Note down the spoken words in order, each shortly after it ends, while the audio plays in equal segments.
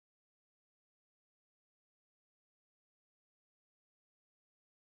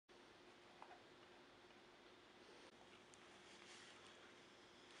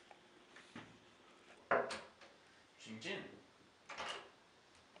进。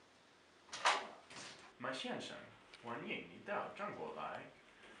麦先生，欢迎你站过来，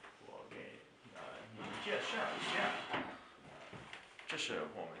我给您介绍一下，这是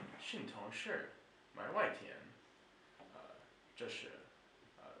我们新同事麦外田，这是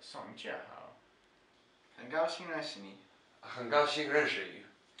宋介豪。很高兴认识你。很高兴认识你。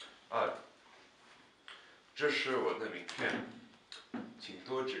这是我的名片，请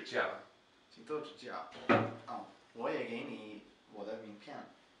多指教。请多指教。我也给你我的名片。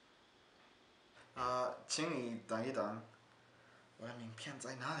请你等一等，我的名片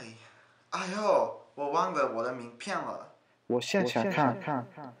在哪里？哎呦，我忘了我的名片了。我现想看，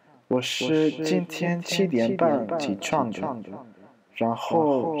我是今天7点半起床的，然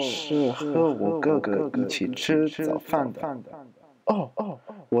后是和我哥哥一起吃早饭的。哦，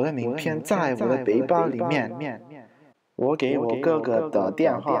我的名片在我的背包里面。我给我哥哥打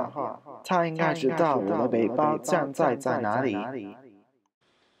电话，他应该知道我的背包现在在哪里。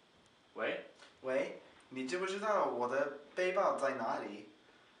喂，你知不知道我的背包在哪里？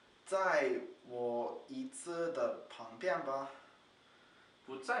在我椅子的旁边吧。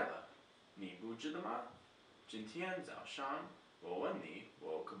不在了，你不知道吗？今天早上我问你，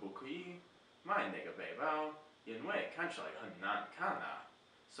我可不可以买那个背包，因为看起来很难看啊，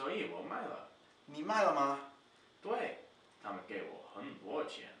所以我买了。你买了吗？对，他们给我很多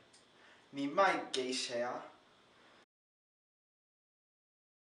钱。你卖给谁啊？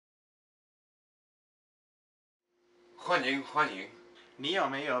欢迎。你有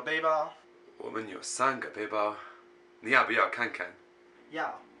没有背包？我们有3个背包，你要不要看看？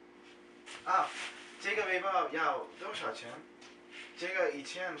要。这个背包要多少钱？这个以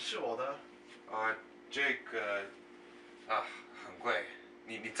前是我的。这个很贵，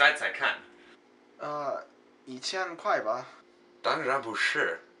你再看。1000块吧。当然不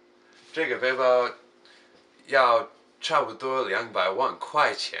是，这个背包要差不多200万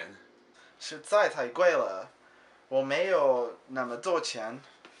块钱。实在太贵了，我没有那么多钱，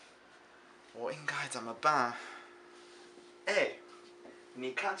我应该怎么办？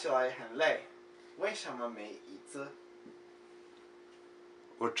你看起来很累，为什么没椅子？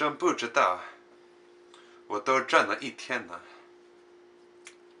我真不知道，我都站了1天了。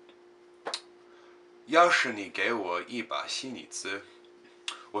要是你给我一把新椅子，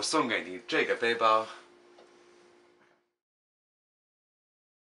我送给你这个背包。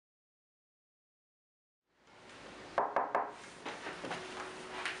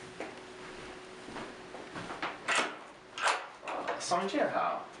宋介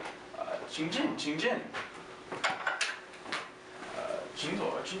豪，请进。请坐。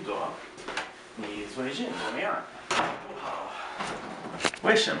你最近怎么样？不好。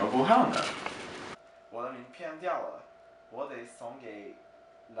为什么不好呢？我的名片掉了，我得送给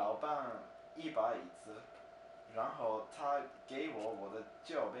老板一把椅子，然后他给我的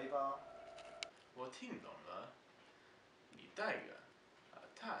旧背包。我听懂了，你带着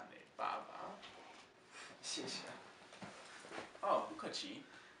他那爸爸。谢谢。不客气。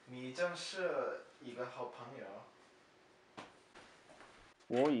你真是一个好朋友。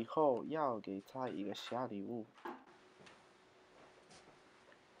我以后要给他一个小礼物。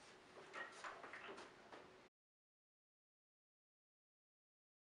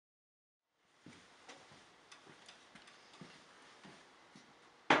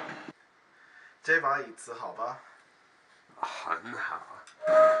这把椅子好吧？很好，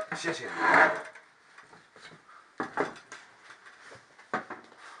谢谢你。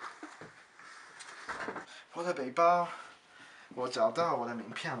我的背包，我找到我的名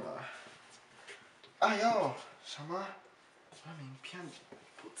片了。哎呦，什么？我的名片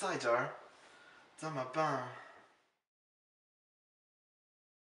不在这儿，怎么办？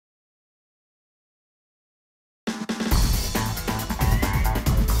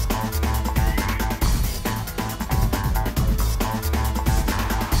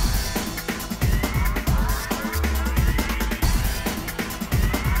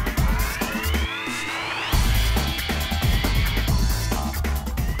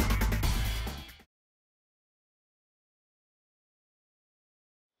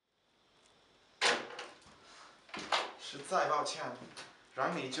实在抱歉，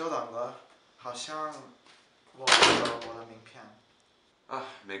让你久等了，好像我忘了我的名片。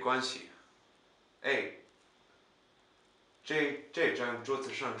没关系。这张桌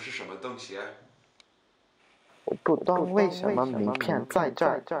子上是什么东西啊？我不懂为什么名片在这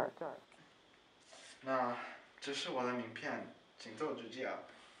儿。那这是我的名片，请多指教。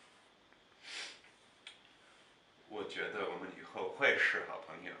我觉得我们以后会是好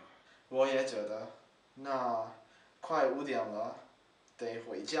朋友。我也觉得。那快5点了，得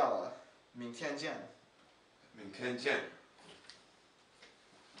回家了，明天见。明天见。